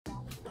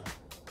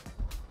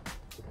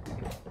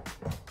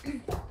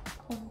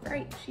All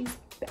right, she's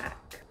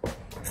back.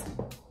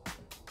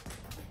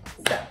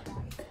 So,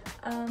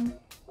 I'm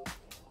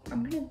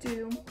gonna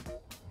do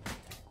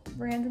a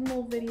random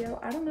little video.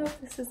 I don't know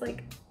if this is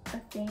like a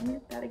thing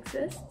that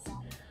exists,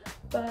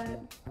 but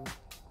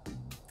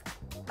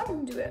I'm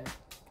gonna do it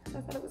because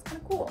I thought it was kind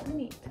of cool and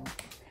neat.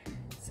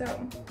 So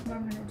what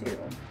I'm gonna do,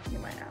 you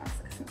might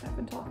ask, since I've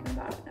been talking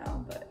about it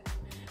now, but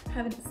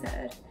haven't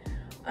said.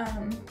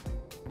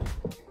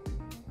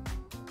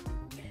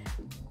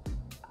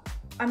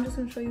 I'm just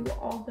gonna show you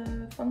all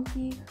the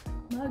funky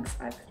mugs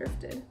I've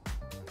thrifted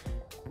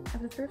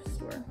at the thrift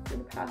store for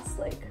the past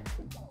like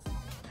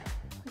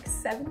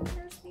 7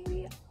 years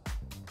maybe.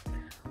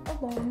 A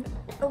long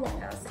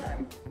ass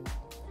time.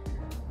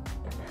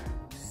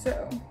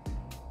 So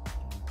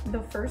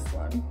the first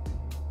one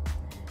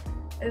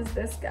is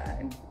this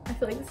guy. I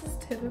feel like this is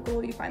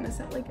typical. You find this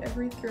at like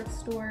every thrift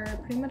store.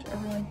 Pretty much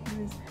everyone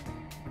who's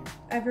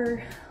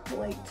ever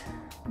liked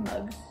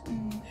mugs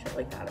and shit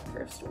like that at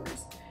thrift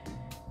stores,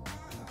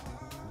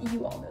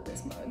 you all know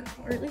this mug,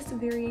 or at least a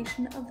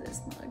variation of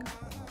this mug.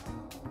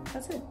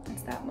 That's it,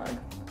 it's that mug.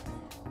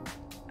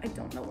 I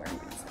don't know where I'm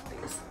gonna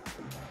set these.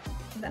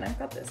 And then I've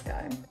got this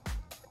guy.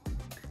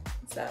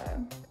 It's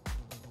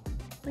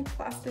like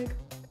plastic,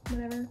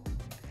 whatever.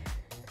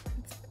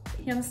 It's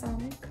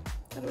Panasonic.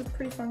 Thought it was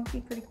pretty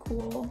funky, pretty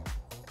cool.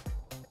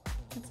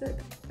 That's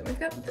it. Then we've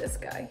got this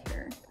guy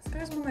here. This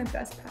guy's one of my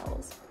best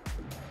pals.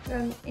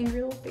 Got an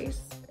angry little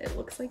face. It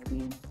looks like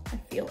me. I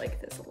feel like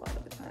this a lot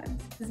of the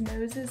times. His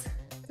nose is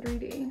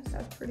 3D, so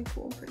that's pretty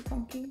cool, pretty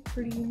funky,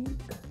 pretty unique.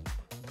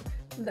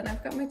 Then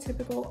I've got my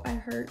typical I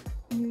Heart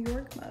New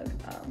York mug,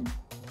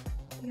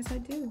 because I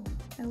do.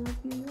 I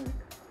love New York.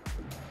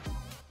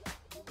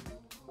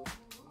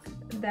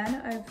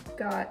 Then I've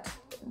got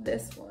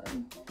this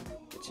one,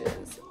 which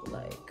is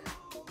like,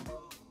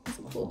 it's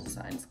a cool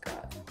design. It's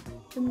got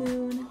the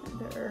moon,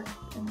 the earth,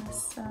 and the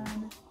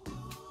sun.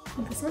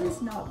 And this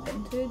one's not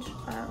vintage,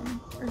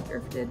 or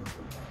thrifted.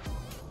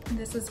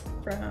 This is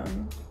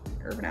from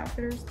Urban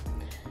Outfitters,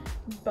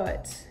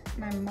 but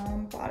my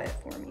mom bought it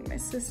for me, my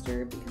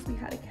sister, because we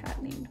had a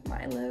cat named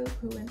Milo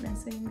who went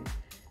missing,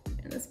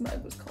 and this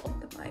mug was called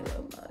the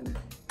Milo mug.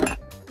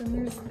 Then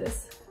there's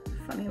this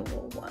funny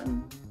little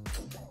one.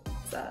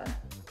 It's,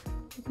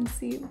 you can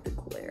see with the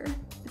glare,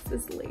 it's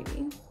this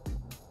lady.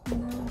 I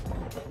don't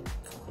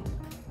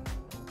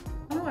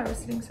know why I was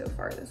sitting so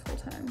far this whole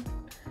time,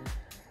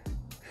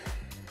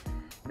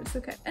 but it's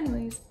okay.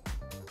 Anyways,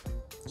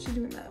 she's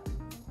doing that.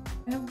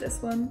 I have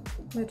this one,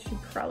 which you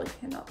probably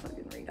cannot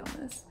fucking read on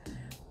this,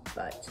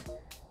 but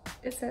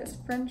it says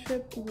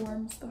friendship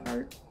warms the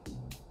heart.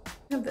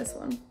 I have this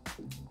one.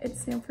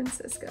 It's San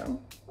Francisco.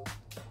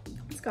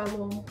 It's got a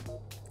little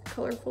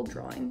colorful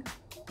drawing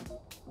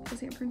of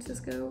San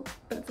Francisco,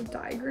 but it's a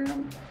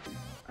diagram.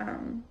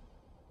 And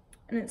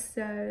it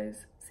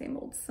says same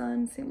old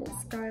sun, same old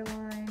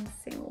skyline,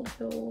 same old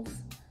hills.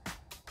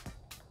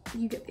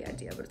 You get the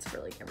idea, but it's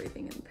for like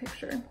everything in the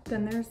picture.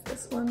 Then there's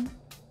this one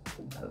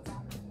of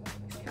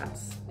these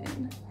cats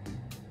and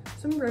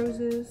some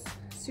roses.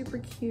 Super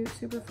cute,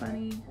 super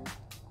funny.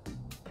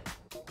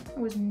 I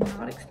was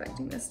not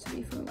expecting this to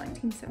be from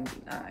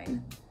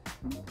 1979.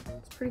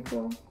 It's pretty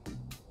cool.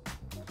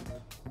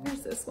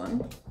 Here's this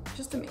one,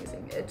 just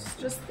amazing. It's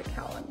just the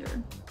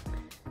calendar.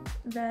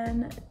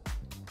 Then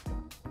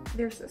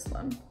there's this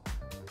one.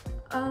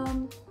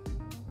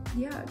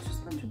 Yeah, it's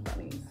just a bunch of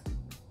bunnies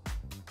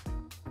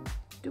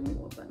doing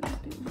what bunnies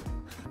do.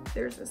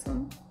 There's this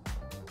one.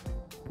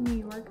 New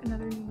York,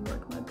 another New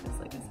York mug, because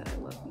like I said, I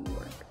love New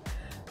York.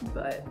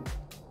 But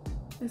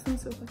this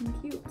one's so fucking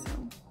cute,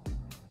 so.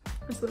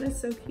 This one is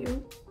so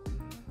cute.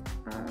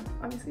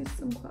 Obviously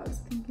some clouds,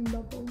 thinking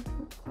bubble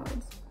with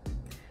clouds.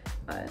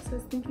 It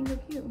says thinking of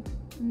you,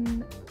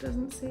 and it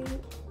doesn't say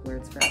where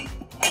it's from.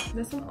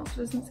 This one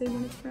also doesn't say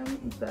when it's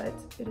from, but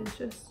it is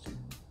just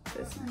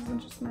this. It has a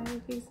bunch of smiley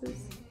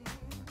faces,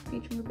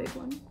 featuring a big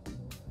one.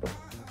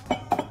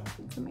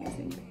 It's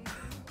amazing.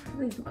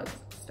 These mugs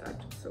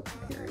stacked so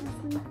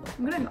precariously.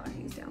 I'm gonna knock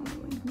these down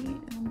knowing me,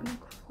 and I'm gonna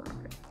cry.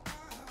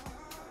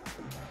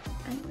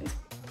 Anyways,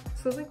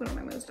 this was like one of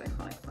my most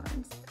iconic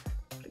finds.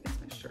 Put against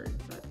my shirt,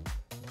 but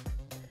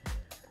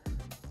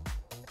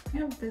I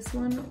have this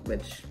one,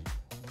 which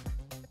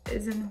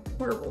is in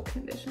horrible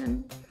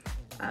condition.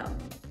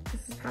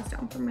 This is passed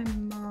down from my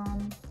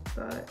mom,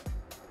 but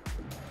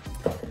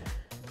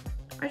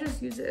I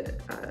just use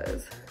it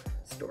as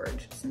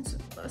storage since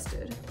it's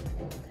busted.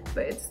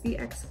 But it's the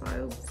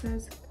X-Files. It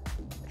says,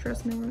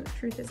 trust no one, the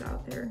truth is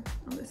out there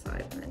on this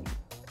side, and then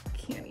you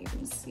can't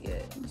even see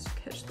it. You just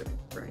catch the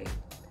right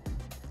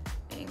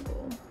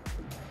angle.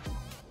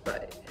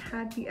 But it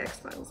had the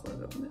X-Files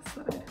logo on this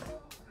side.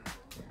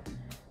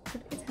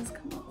 But it has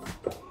come off.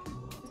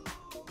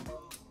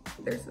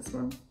 There's this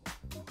one.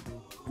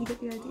 You get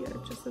the idea.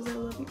 It just says I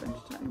love you a bunch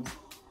of times.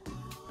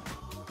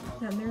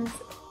 Then there's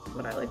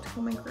what I like to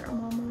call my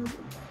grandma mug.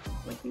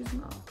 Like these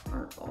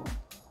aren't all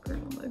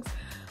grandma mugs.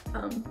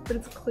 But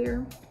it's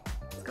clear.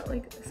 It's got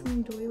like so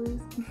many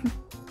doilies.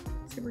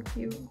 Super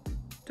cute.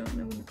 Don't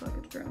know where the fuck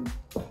it's from.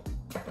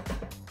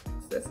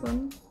 this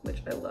one,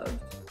 which I loved.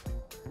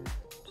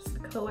 Just the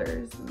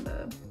colors and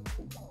the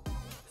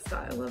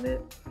style of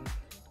it.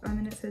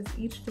 And it says,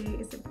 each day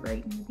is a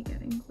bright new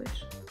beginning,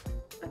 which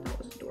I thought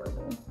was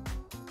adorable.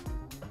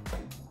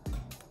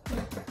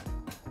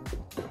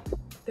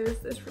 There's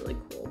this really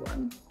cool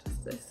one,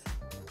 just this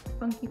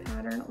funky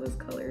pattern, all those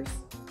colors.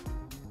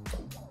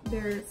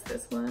 There's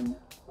this one,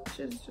 which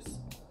is just,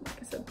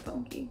 like I said,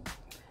 funky.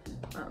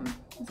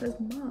 It says,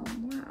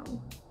 Mom,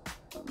 wow.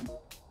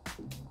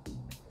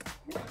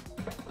 Yeah.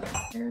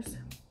 There's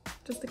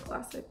just a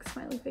classic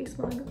smiley face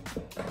mug.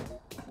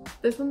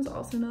 This one's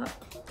also not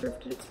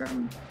thrifted, it's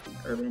from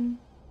Urban,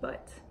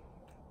 but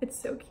it's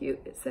so cute.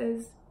 It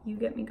says, you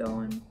get me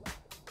going,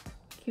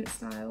 cute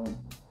style.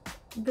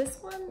 This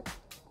one,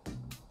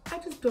 I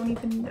just don't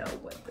even know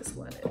what this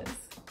one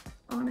is.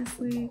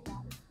 Honestly,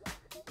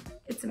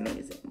 it's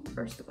amazing,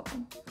 first of all.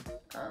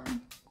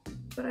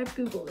 But I've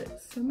Googled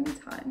it so many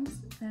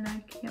times and I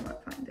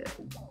cannot find it.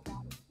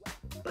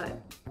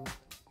 But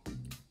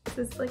it's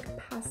this like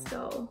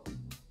pastel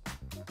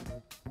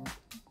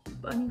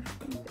bunny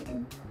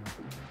thing.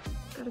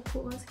 Got a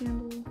cool ass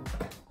handle.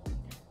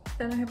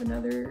 Then I have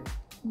another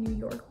New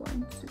York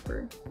one,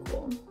 super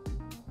cool,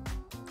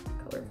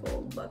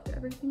 colorful, loved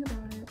everything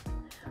about it.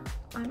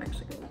 I'm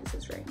actually gonna use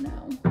this right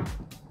now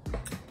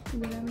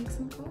when I make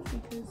some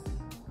coffee, because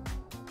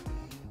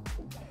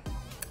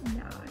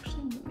now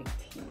actually I'm gonna make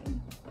tea.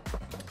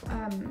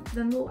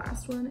 Then the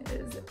last one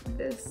is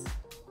this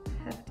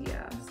hefty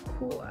ass,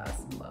 cool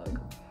ass mug.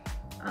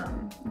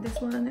 This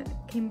one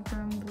came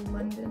from the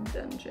London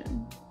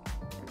Dungeon.